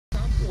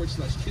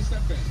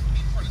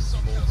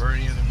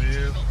Mulverne in the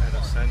move at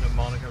a Santa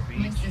Monica Beach.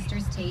 My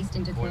sister's taste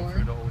in decor. Going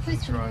through the Ocean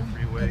Drive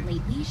Freeway. But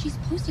lately, she's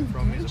posting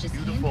From these gorgeous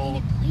beautiful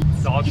hand-painted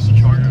plates. Dodge If you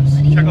have Chargers.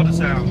 money, Check out the or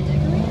sound. wanna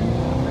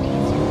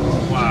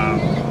decorate, Wow.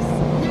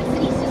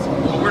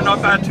 But we're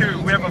not bad too.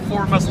 We have a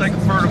Ford Mustang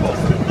convertible.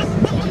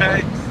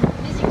 Okay?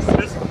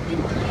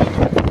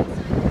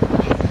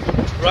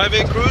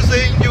 Driving,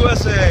 cruising,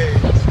 USA.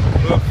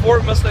 With a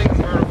Ford Mustang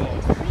convertible.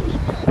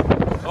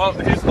 Oh,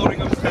 he's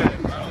holding up his head.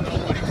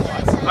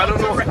 I don't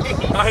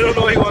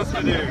know what he wants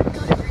to do.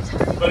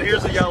 But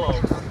here's a yellow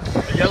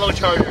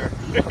Charger.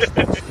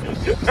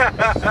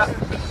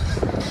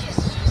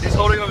 He's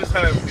holding up his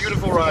hand.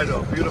 Beautiful ride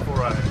though, beautiful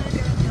ride.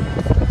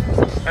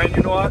 And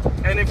you know what?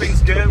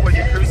 Anything's good when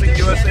you're cruising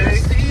USA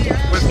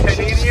with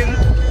Canadian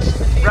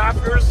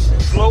Raptors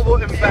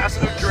Global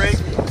Ambassador Drake.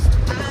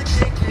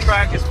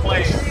 Track is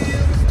playing.